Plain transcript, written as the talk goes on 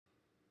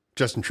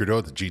Justin Trudeau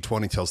at the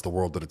G20 tells the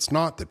world that it's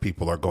not that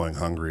people are going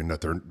hungry and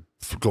that they're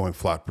going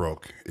flat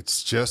broke.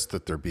 It's just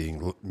that they're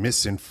being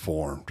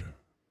misinformed.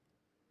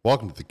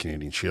 Welcome to the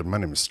Canadian Shield. My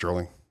name is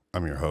Sterling.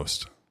 I'm your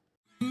host.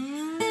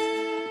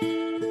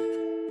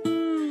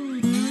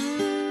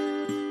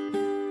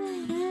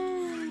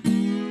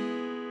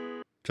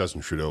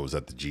 Justin Trudeau was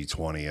at the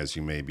G20, as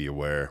you may be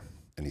aware,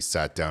 and he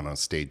sat down on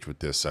stage with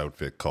this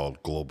outfit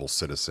called Global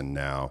Citizen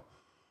Now,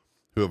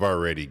 who have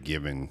already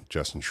given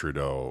Justin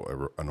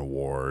Trudeau an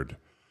award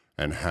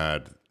and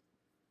had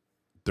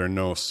their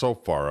nose so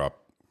far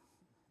up,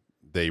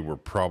 they were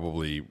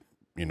probably,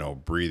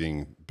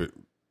 breathing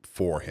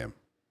for him.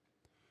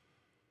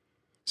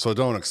 So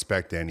don't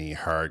expect any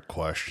hard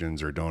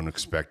questions or don't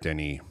expect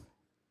any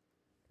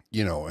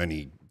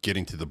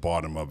getting to the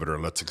bottom of it or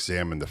let's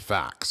examine the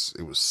facts.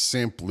 It was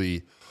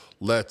simply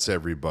let's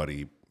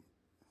everybody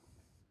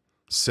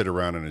sit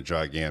around in a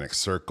gigantic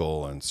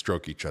circle and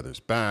stroke each other's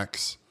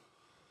backs.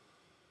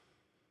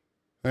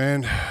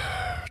 And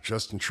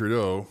Justin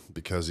Trudeau,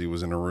 because he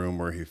was in a room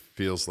where he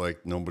feels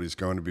like nobody's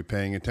going to be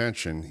paying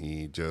attention,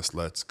 he just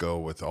lets go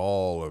with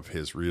all of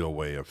his real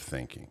way of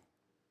thinking.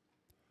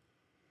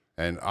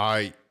 And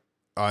I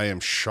am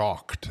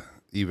shocked.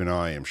 Even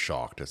I am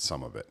shocked at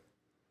some of it.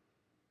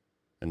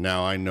 And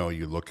now I know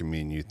you look at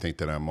me and you think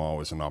that I'm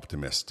always an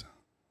optimist.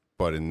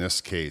 But in this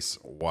case,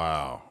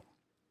 wow.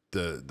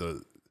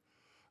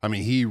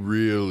 He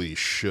really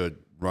should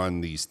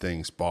run these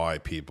things by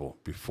people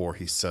before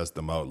he says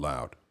them out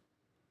loud.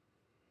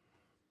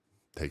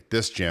 Take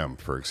this gem,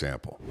 for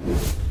example.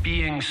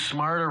 Being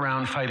smart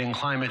around fighting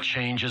climate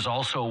change is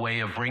also a way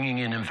of bringing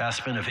in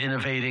investment, of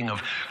innovating,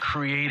 of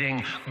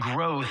creating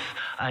growth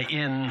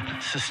in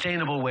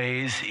sustainable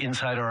ways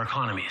inside our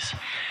economies.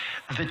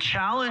 The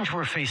challenge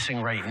we're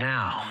facing right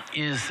now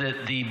is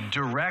that the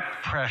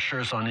direct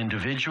pressures on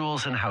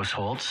individuals and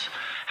households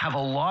have a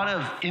lot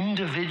of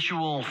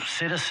individual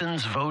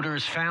citizens,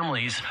 voters,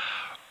 families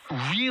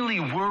really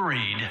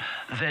worried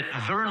that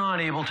they're not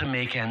able to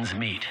make ends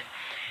meet.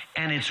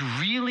 And it's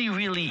really,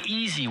 really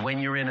easy when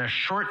you're in a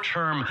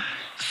short-term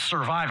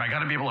survive. I got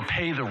to be able to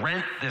pay the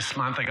rent this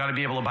month. I got to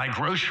be able to buy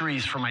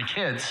groceries for my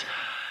kids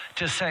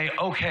to say,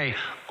 okay,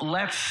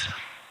 let's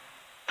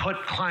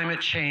put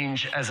climate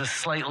change as a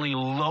slightly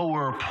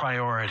lower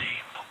priority.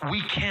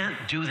 We can't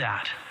do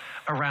that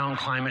around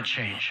climate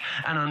change.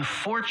 And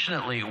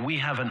unfortunately, we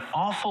have an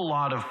awful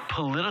lot of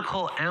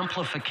political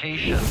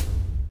amplification.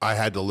 I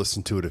had to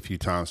listen to it a few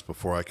times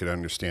before I could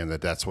understand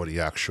that that's what he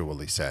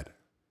actually said.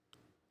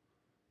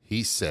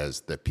 He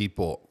says that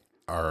people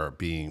are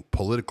being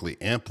politically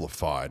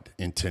amplified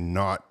into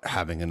not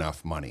having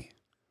enough money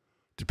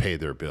to pay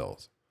their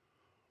bills,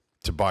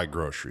 to buy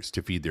groceries,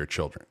 to feed their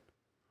children.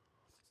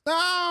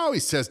 No, he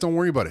says, don't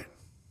worry about it.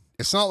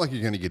 It's not like you're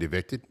going to get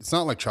evicted. It's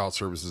not like child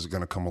services is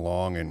going to come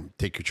along and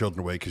take your children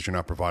away because you're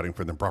not providing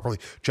for them properly.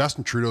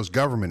 Justin Trudeau's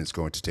government is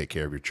going to take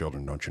care of your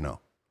children, don't you know?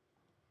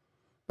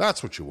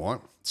 That's what you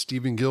want.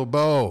 Stephen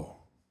Guilbeault.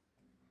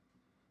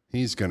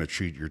 He's going to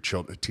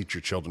teach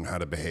your children how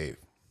to behave.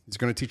 He's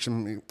going to teach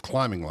them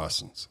climbing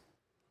lessons.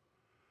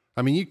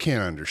 I mean, you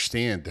can't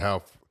understand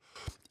how,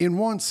 in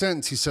one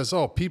sentence, he says,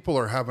 oh, people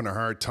are having a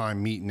hard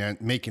time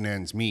making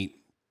ends meet.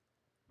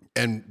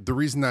 And the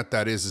reason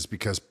that is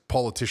because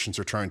politicians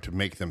are trying to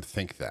make them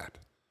think that.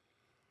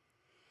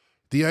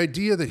 The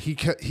idea that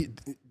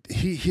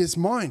his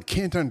mind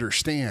can't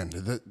understand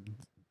that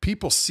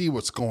people see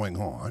what's going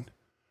on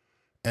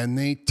and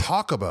they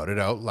talk about it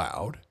out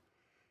loud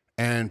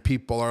and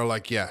people are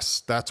like,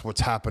 yes, that's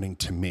what's happening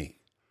to me.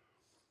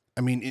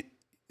 I mean,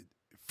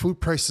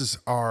 food prices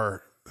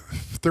are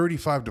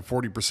 35 to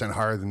 40%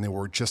 higher than they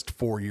were just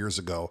 4 years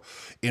ago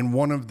in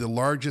one of the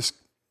largest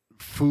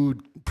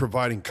food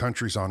providing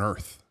countries on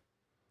earth.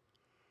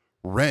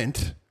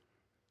 Rent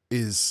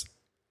is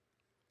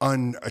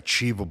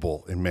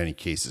unachievable in many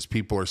cases.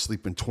 People are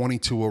sleeping 20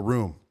 to a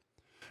room.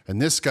 And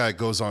this guy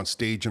goes on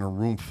stage in a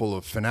room full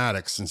of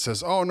fanatics and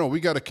says, oh no, we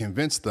got to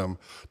convince them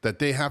that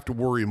they have to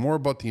worry more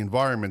about the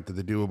environment than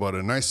they do about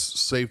a nice,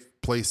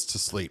 safe place to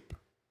sleep.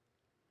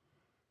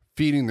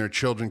 Feeding their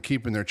children,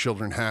 keeping their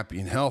children happy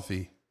and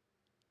healthy,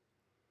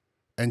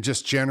 and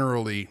just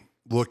generally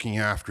looking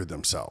after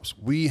themselves.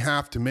 We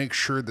have to make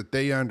sure that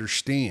they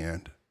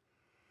understand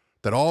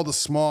that all the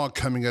smog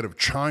coming out of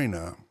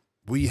China,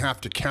 we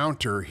have to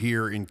counter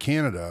here in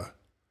Canada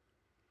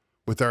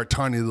with our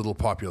tiny little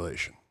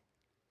population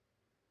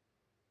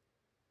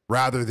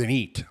rather than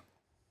eat.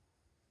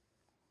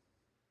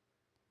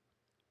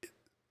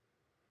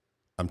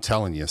 I'm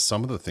telling you,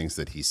 some of the things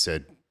that he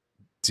said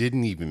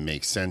didn't even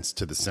make sense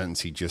to the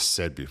sentence he just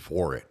said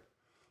before it.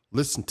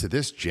 Listen to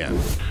this gem.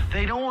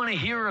 They don't want to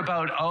hear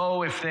about,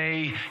 oh, if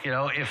they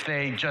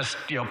just,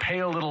 pay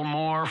a little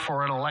more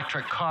for an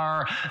electric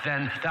car,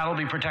 then that'll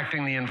be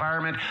protecting the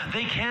environment.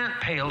 They can't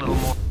pay a little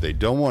more. They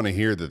don't want to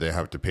hear that they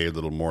have to pay a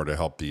little more to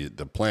help the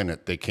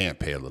planet. They can't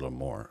pay a little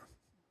more.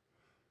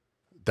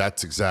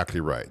 That's exactly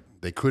right.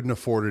 They couldn't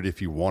afford it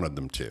if you wanted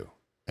them to.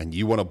 And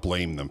you want to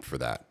blame them for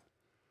that.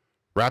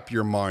 Wrap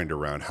your mind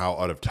around how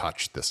out of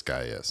touch this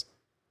guy is.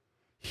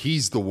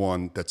 He's the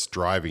one that's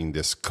driving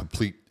this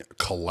complete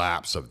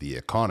collapse of the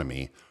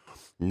economy.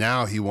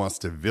 Now he wants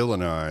to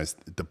villainize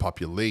the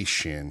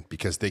population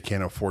because they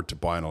can't afford to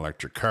buy an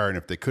electric car. And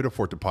if they could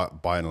afford to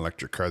buy an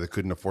electric car, they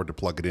couldn't afford to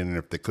plug it in. And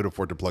if they could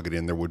afford to plug it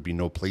in, there would be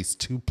no place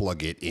to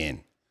plug it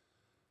in.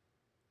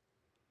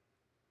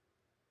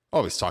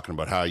 Oh, he's talking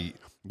about how you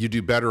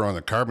do better on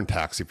the carbon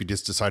tax if you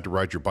just decide to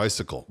ride your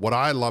bicycle. What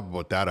I love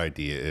about that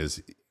idea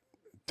is,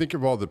 think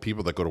of all the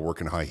people that go to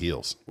work in high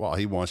heels. Well,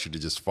 he wants you to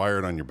just fire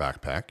it on your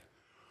backpack,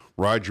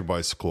 ride your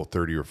bicycle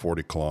 30 or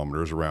 40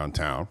 kilometers around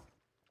town,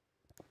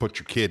 put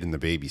your kid in the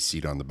baby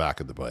seat on the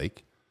back of the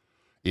bike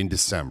in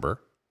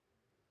December,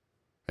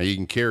 and you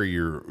can carry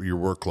your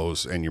work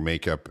clothes and your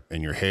makeup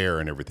and your hair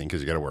and everything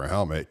because you got to wear a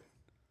helmet,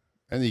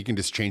 and then you can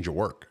just change at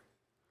work.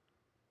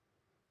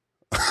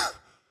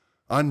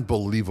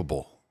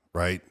 Unbelievable,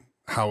 right?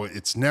 How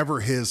it's never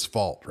his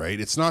fault, right?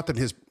 It's not that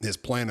his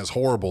plan is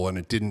horrible and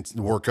it didn't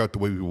work out the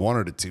way we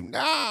wanted it to.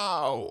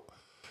 No,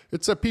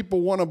 it's that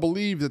people want to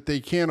believe that they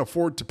can't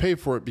afford to pay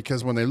for it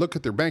because when they look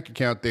at their bank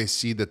account, they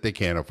see that they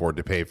can't afford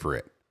to pay for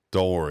it.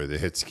 Don't worry, the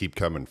hits keep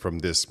coming from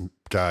this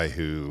guy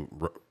who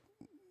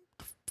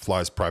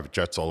flies private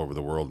jets all over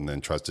the world and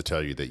then tries to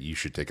tell you that you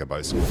should take a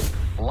bicycle.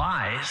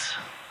 Lies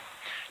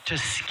to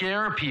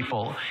scare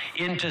people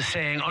into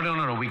saying, oh,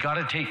 no, we got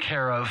to take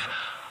care of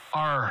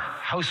our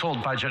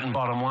household budget and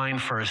bottom line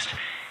first,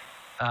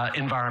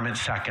 environment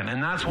second.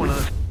 And that's one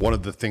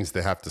of the things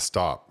they have to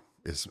stop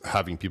is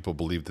having people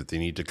believe that they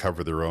need to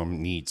cover their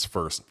own needs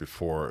first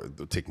before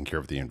taking care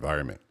of the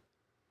environment.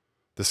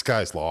 This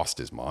guy's lost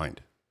his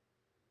mind.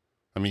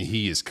 I mean,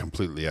 he is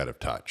completely out of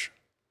touch.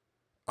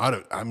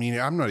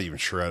 I'm not even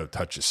sure out of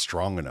touch is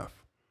strong enough.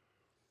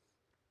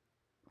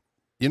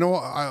 You know,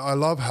 I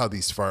love how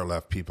these far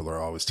left people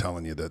are always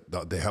telling you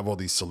that they have all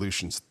these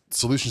solutions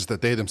that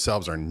they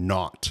themselves are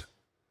not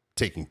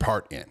taking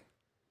part in.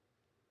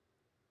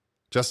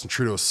 Justin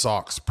Trudeau's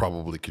socks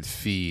probably could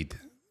feed,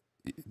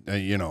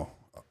 they're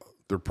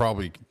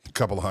probably a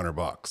couple of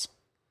 $100.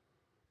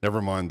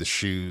 Never mind the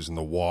shoes and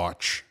the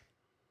watch.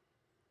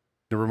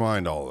 Never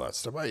mind all of that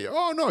stuff.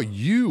 Oh, no,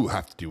 you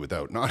have to do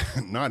without, not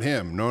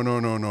him. No,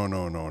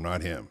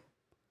 not him.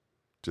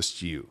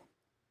 Just you.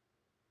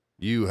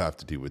 You have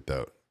to do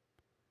without,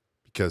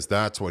 because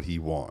that's what he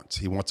wants.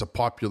 He wants a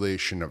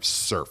population of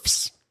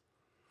serfs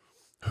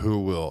who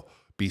will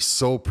be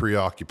so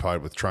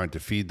preoccupied with trying to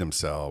feed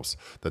themselves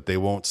that they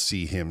won't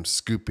see him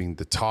scooping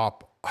the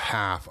top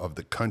half of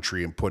the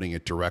country and putting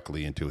it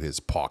directly into his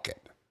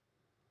pocket.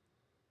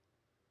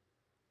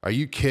 Are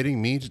you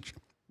kidding me?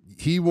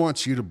 He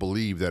wants you to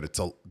believe that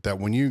that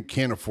when you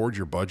can't afford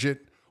your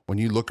budget, when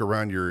you look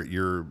around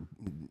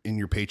in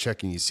your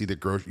paycheck and you see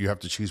that you have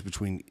to choose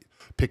between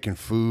picking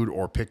food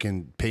or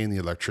paying the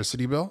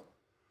electricity bill.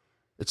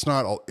 It's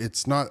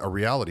not a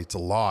reality. It's a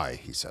lie,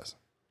 he says.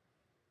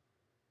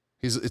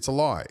 It's a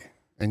lie.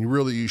 And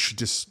you should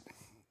just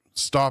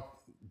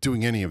stop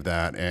doing any of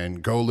that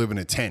and go live in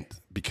a tent,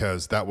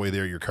 because that way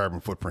your carbon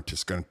footprint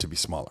is going to be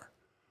smaller.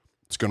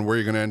 It's where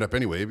you're going to end up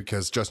anyway,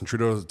 because Justin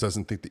Trudeau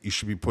doesn't think that you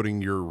should be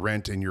putting your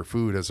rent and your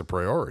food as a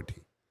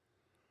priority.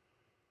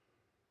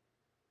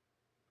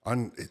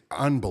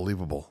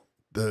 Unbelievable.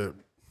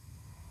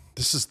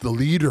 This is the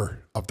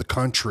leader of the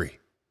country.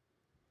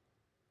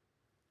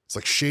 It's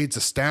like shades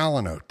of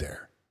Stalin out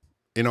there.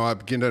 You know, I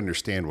begin to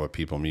understand what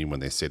people mean when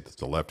they say that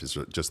the left is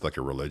just like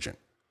a religion.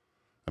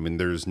 I mean,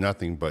 there's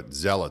nothing but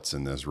zealots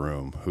in this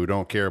room who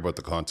don't care about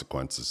the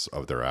consequences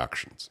of their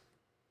actions.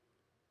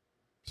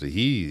 So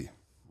he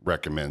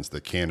recommends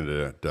that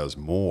Canada does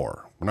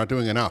more. We're not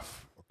doing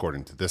enough,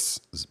 according to this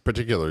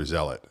particular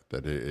zealot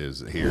that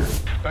is here.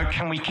 But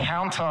can we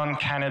count on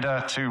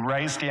Canada to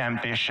raise the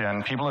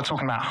ambition? People are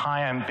talking about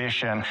high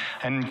ambition.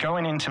 And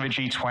going into the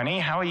G20,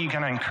 how are you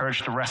going to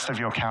encourage the rest of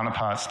your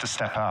counterparts to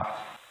step up?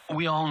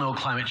 We all know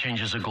climate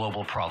change is a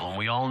global problem.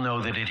 We all know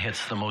that it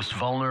hits the most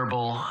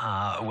vulnerable,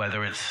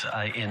 whether it's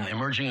in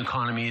emerging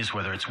economies,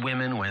 whether it's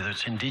women, whether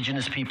it's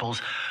indigenous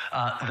peoples,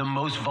 the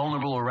most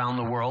vulnerable around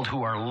the world,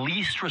 who are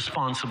least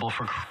responsible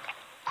for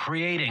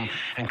creating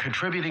and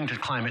contributing to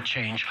climate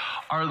change,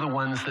 are the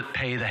ones that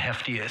pay the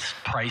heftiest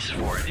price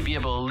for it. To be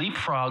able to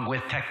leapfrog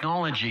with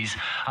technologies,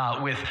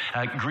 with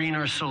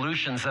greener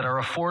solutions that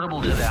are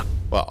affordable to them.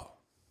 Well,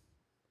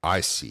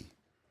 I see.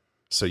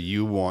 So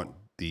you want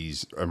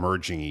these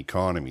emerging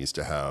economies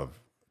to have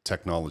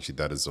technology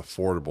that is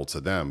affordable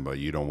to them, but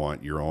you don't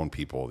want your own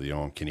people, your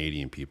own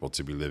Canadian people,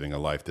 to be living a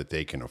life that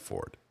they can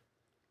afford.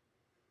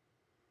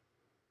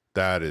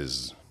 That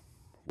is,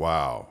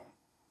 wow.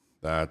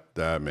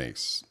 That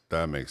makes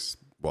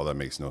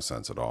no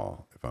sense at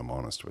all, if I'm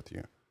honest with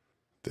you.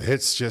 The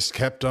hits just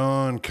kept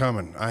on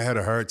coming. I had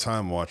a hard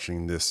time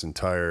watching this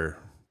entire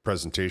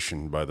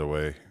presentation, by the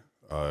way.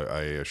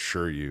 I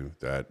assure you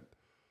that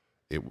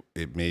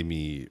it made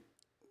me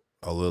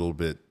a little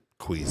bit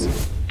queasy.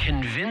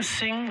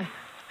 Convincing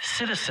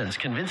citizens,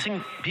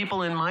 convincing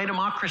people in my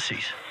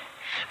democracies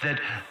that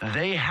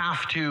they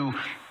have to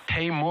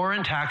pay more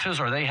in taxes,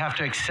 or they have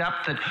to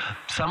accept that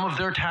some of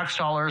their tax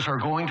dollars are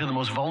going to the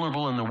most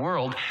vulnerable in the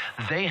world,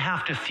 they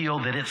have to feel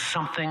that it's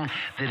something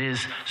that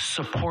is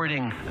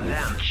supporting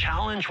them.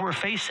 Challenge we're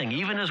facing,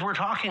 even as we're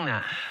talking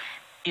that,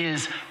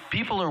 is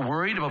people are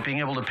worried about being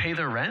able to pay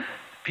their rent.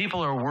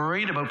 People are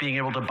worried about being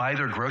able to buy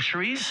their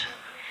groceries.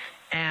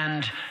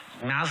 And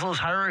Maslow's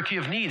hierarchy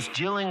of needs,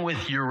 dealing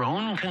with your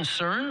own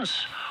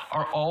concerns,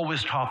 are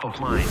always top of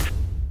mind.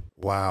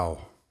 Wow.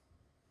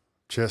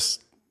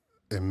 Just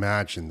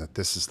imagine that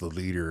this is the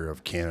leader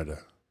of Canada,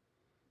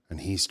 and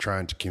he's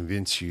trying to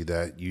convince you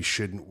that you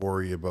shouldn't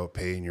worry about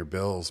paying your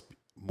bills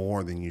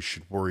more than you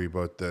should worry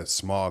about the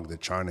smog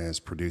that China is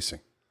producing.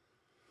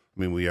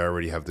 I mean, we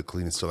already have the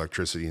cleanest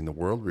electricity in the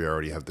world. We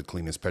already have the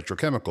cleanest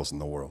petrochemicals in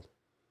the world.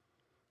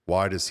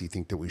 Why does he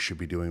think that we should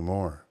be doing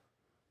more?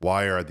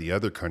 Why are the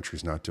other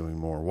countries not doing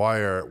more?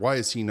 Why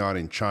is he not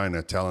in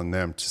China telling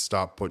them to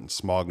stop putting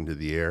smog into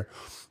the air?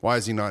 Why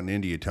is he not in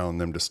India telling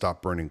them to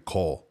stop burning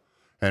coal?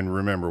 And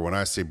remember, when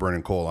I say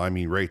burning coal, I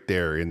mean right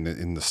there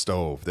in the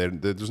stove.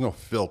 There's no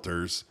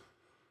filters.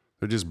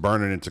 They're just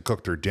burning it to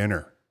cook their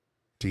dinner,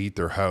 to heat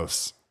their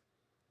house.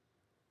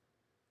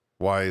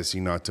 Why is he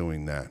not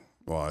doing that?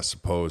 Well, I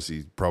suppose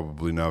he's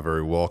probably not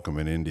very welcome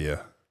in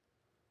India.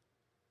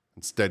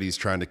 Instead, he's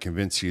trying to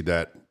convince you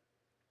that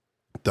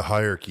the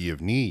hierarchy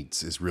of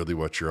needs is really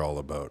what you're all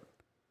about.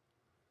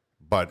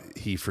 But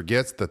he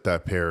forgets that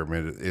that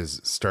pyramid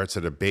starts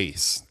at a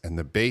base, and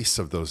the base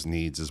of those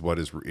needs is what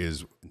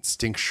is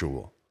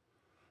instinctual,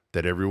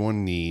 that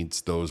everyone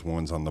needs those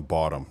ones on the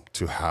bottom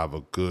to have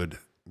a good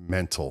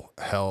mental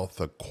health,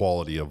 a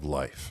quality of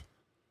life.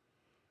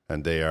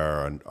 And they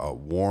are a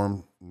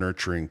warm,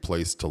 nurturing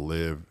place to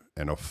live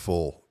and a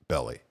full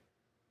belly.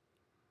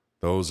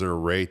 Those are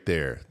right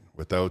there.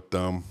 Without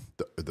them,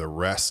 the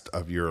rest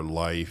of your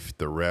life,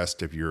 the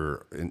rest of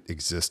your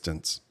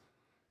existence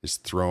is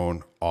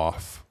thrown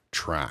off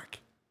track.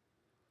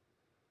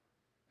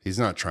 He's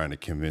not trying to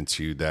convince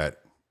you that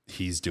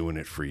he's doing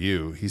it for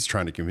you. He's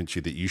trying to convince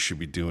you that you should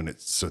be doing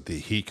it so that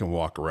he can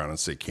walk around and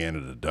say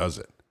Canada does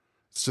it.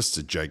 It's just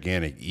a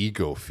gigantic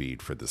ego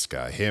feed for this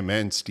guy, him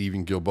and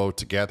Stephen Guilbeault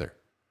together.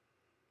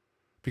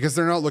 Because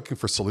they're not looking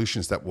for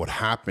solutions that would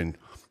happen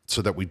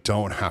so that we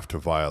don't have to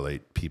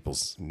violate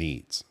people's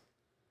needs.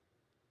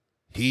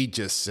 He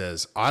just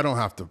says, I don't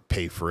have to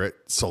pay for it,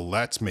 so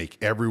let's make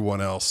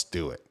everyone else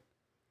do it.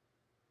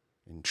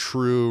 In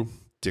true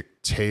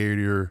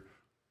dictator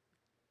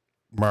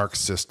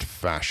Marxist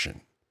fashion,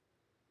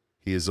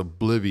 he is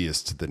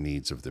oblivious to the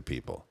needs of the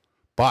people,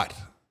 but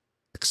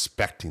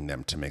expecting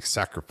them to make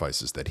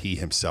sacrifices that he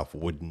himself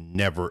would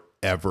never,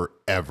 ever,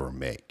 ever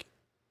make.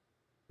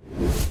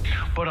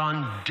 But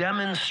on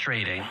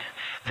demonstrating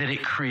that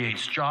it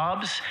creates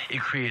jobs,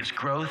 it creates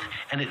growth,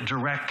 and it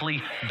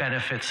directly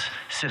benefits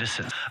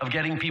citizens. Of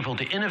getting people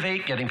to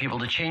innovate, getting people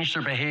to change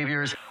their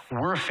behaviors,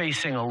 we're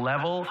facing a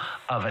level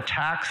of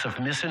attacks, of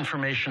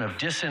misinformation, of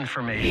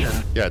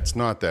disinformation. Yeah, it's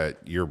not that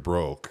you're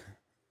broke.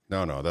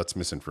 No, that's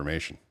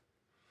misinformation.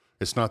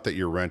 It's not that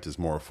your rent is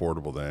more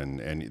affordable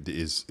than, and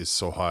is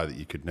so high that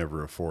you could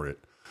never afford it,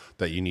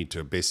 that you need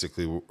to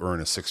basically earn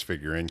a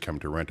 6-figure income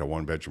to rent a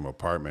 1-bedroom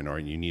apartment, or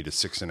you need a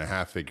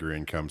 6.5-figure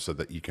income so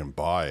that you can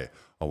buy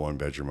a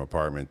 1-bedroom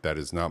apartment that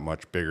is not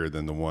much bigger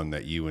than the one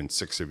that you and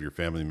 6 of your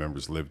family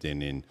members lived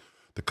in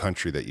the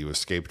country that you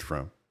escaped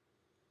from.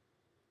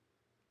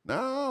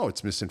 No,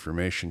 it's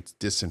misinformation. It's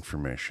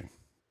disinformation.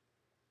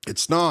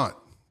 It's not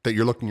that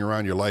you're looking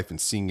around your life and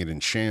seeing it in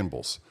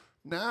shambles.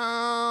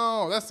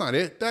 No, that's not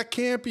it. That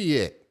can't be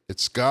it.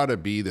 It's got to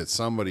be that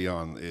somebody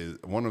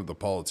one of the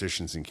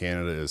politicians in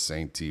Canada is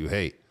saying to you,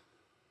 hey,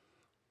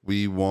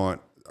 we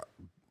want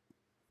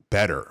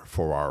better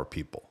for our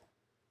people.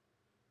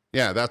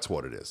 Yeah, that's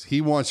what it is. He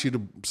wants me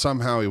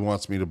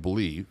to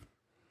believe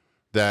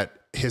that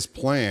his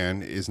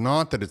plan is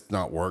not that it's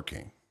not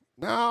working.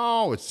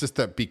 No, it's just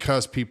that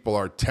because people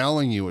are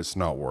telling you it's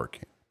not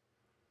working.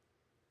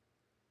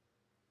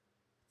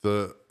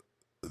 The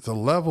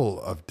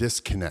level of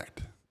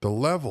disconnect,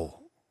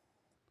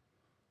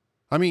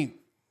 I mean,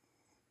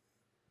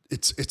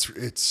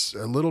 it's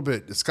a little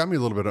bit, it's got me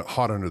a little bit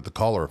hot under the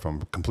collar if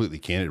I'm completely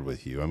candid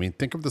with you. I mean,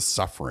 think of the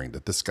suffering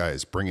that this guy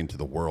is bringing to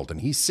the world.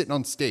 And he's sitting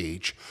on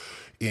stage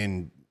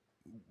in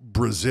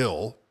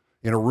Brazil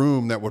in a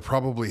room that would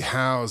probably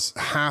house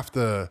half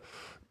the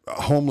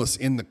homeless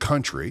in the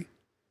country,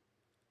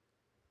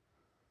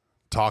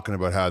 talking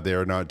about how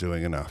they're not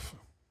doing enough.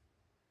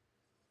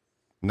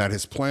 And that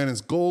his plan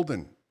is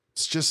golden.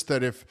 It's just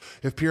that if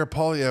Pierre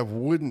Poilievre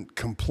wouldn't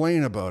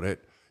complain about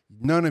it,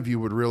 none of you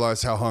would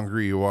realize how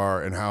hungry you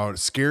are and how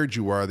scared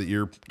you are that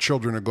your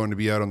children are going to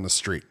be out on the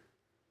street.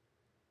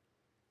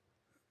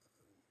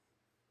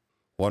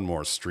 One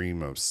more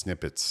stream of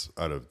snippets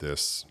out of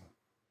this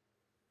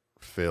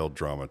failed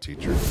drama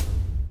teacher.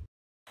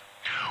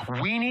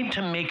 We need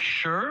to make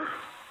sure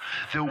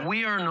that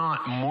we are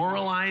not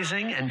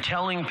moralizing and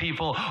telling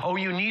people, oh,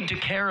 you need to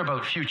care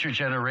about future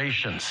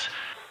generations.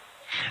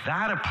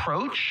 That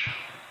approach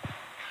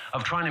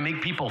of trying to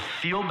make people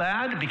feel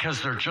bad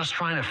because they're just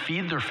trying to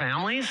feed their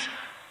families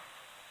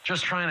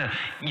just trying to,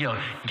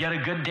 get a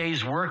good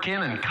day's work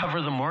in and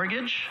cover the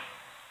mortgage,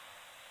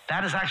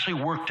 that has actually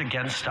worked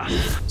against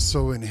us.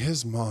 So in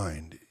his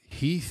mind,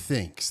 he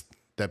thinks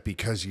that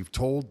because you've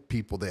told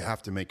people they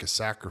have to make a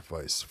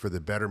sacrifice for the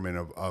betterment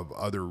of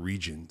other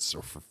regions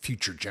or for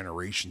future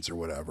generations or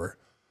whatever,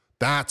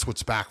 that's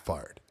what's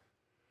backfired.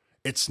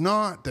 It's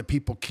not that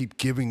people keep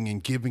giving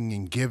and giving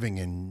and giving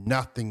and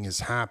nothing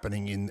is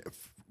happening in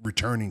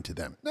returning to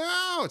them.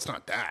 No, it's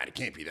not that. It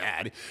can't be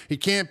that.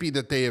 It can't be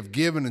that they have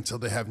given until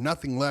they have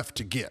nothing left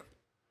to give.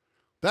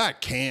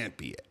 That can't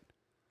be it.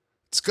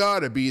 It's got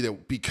to be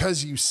that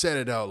because you said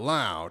it out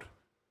loud,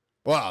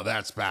 well,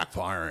 that's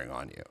backfiring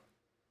on you.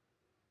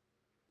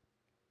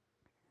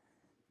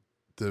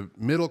 The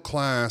middle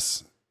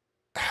class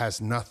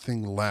has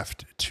nothing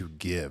left to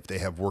give. They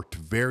have worked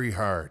very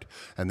hard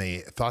and they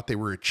thought they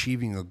were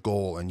achieving a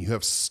goal, and you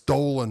have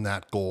stolen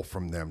that goal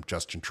from them,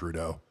 Justin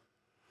Trudeau.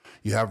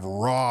 You have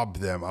robbed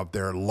them of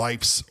their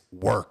life's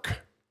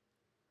work.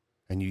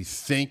 And you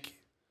think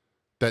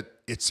that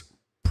it's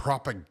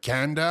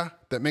propaganda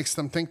that makes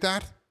them think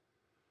that?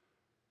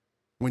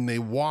 When they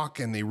walk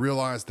and they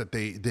realize that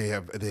they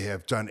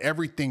have done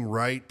everything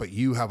right, but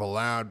you have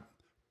allowed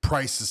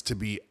prices to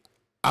be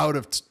out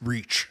of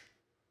reach,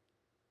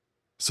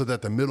 so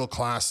that the middle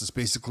class is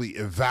basically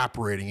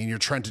evaporating, and you're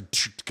trying to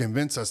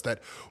convince us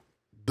that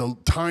the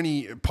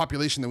tiny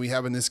population that we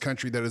have in this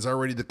country that is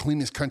already the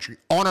cleanest country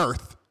on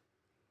earth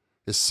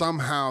is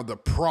somehow the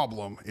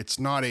problem. It's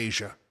not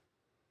Asia.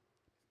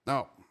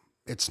 No,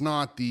 it's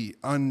not the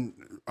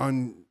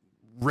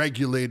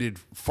unregulated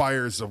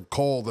fires of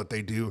coal that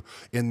they do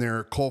in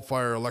their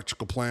coal-fired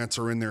electrical plants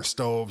or in their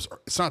stoves.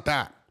 It's not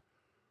that.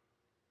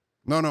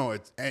 No,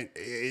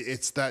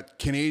 it's that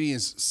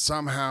Canadians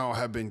somehow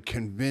have been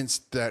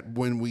convinced that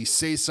when we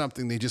say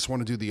something, they just want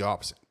to do the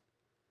opposite.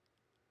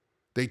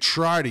 They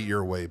tried it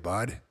your way,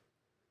 bud.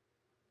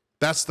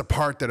 That's the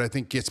part that I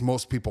think gets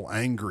most people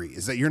angry,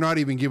 is that you're not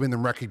even giving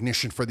them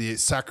recognition for the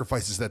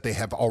sacrifices that they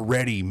have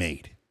already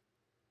made.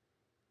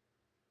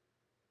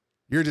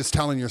 You're just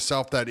telling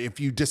yourself that if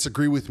you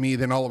disagree with me,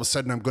 then all of a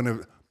sudden I'm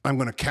going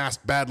to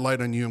cast bad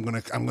light on you. I'm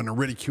going to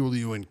ridicule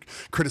you and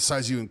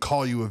criticize you and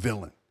call you a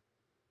villain.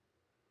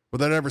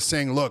 Without ever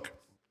saying, look,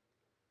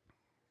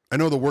 I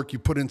know the work you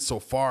put in so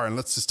far, and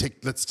let's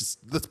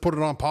put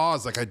it on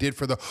pause like I did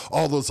for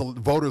all those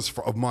voters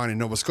of mine in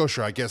Nova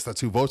Scotia. I guess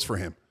that's who votes for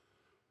him.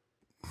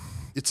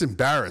 It's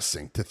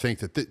embarrassing to think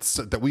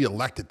that we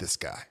elected this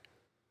guy.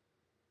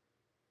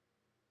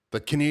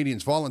 That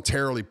Canadians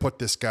voluntarily put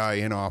this guy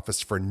in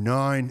office for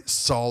 9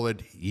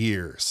 solid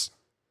years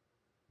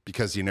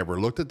because you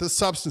never looked at the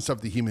substance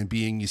of the human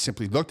being. You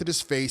simply looked at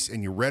his face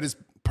and you read his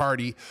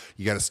party.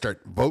 You got to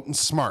start voting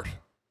smart,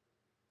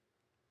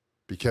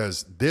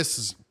 because this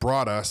has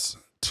brought us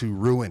to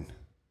ruin.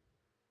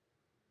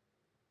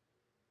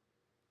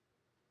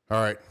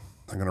 All right,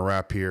 I'm going to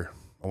wrap here.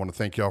 I want to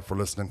thank you all for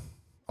listening.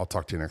 I'll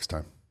talk to you next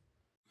time.